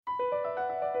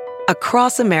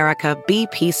Across America,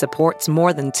 BP supports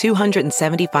more than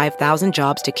 275,000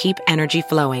 jobs to keep energy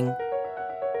flowing.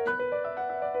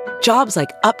 Jobs like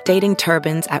updating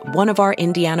turbines at one of our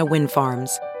Indiana wind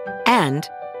farms and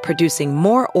producing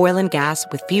more oil and gas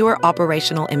with fewer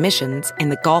operational emissions in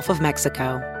the Gulf of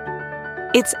Mexico.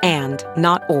 It's and,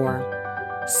 not or.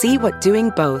 See what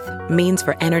doing both means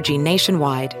for energy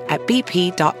nationwide at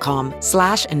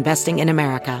bp.com/investing in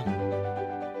America.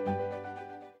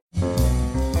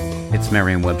 It's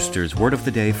Merriam-Webster's Word of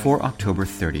the Day for October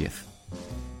 30th.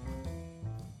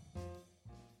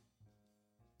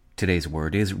 Today's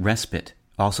word is respite,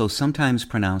 also sometimes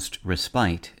pronounced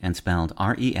respite and spelled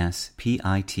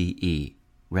R-E-S-P-I-T-E.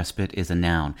 Respite is a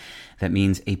noun that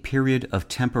means a period of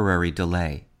temporary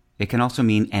delay. It can also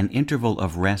mean an interval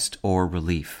of rest or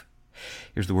relief.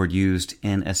 Here's the word used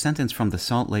in a sentence from the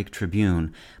Salt Lake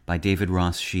Tribune by David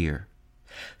Ross Shear.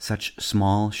 Such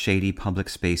small, shady public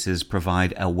spaces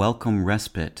provide a welcome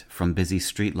respite from busy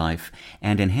street life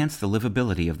and enhance the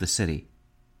livability of the city.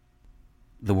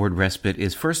 The word respite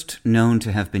is first known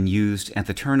to have been used at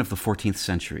the turn of the 14th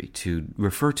century to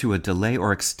refer to a delay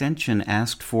or extension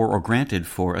asked for or granted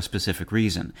for a specific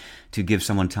reason, to give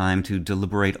someone time to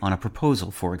deliberate on a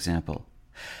proposal, for example.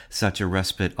 Such a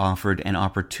respite offered an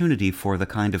opportunity for the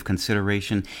kind of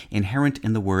consideration inherent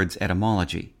in the word's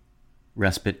etymology.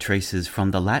 Respite traces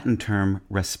from the Latin term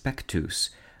respectus,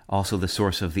 also the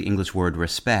source of the English word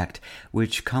respect,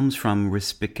 which comes from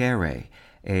respicere,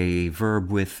 a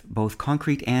verb with both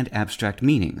concrete and abstract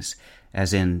meanings,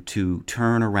 as in to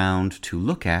turn around, to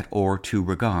look at, or to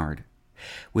regard.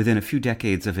 Within a few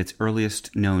decades of its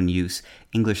earliest known use,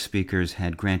 English speakers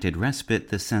had granted respite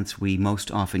the sense we most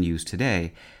often use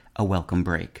today, a welcome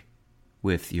break.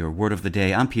 With your Word of the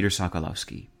Day, I'm Peter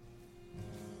Sokolowski.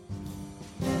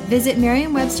 Visit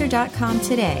Merriam-Webster.com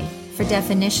today for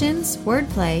definitions,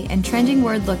 wordplay, and trending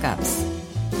word lookups.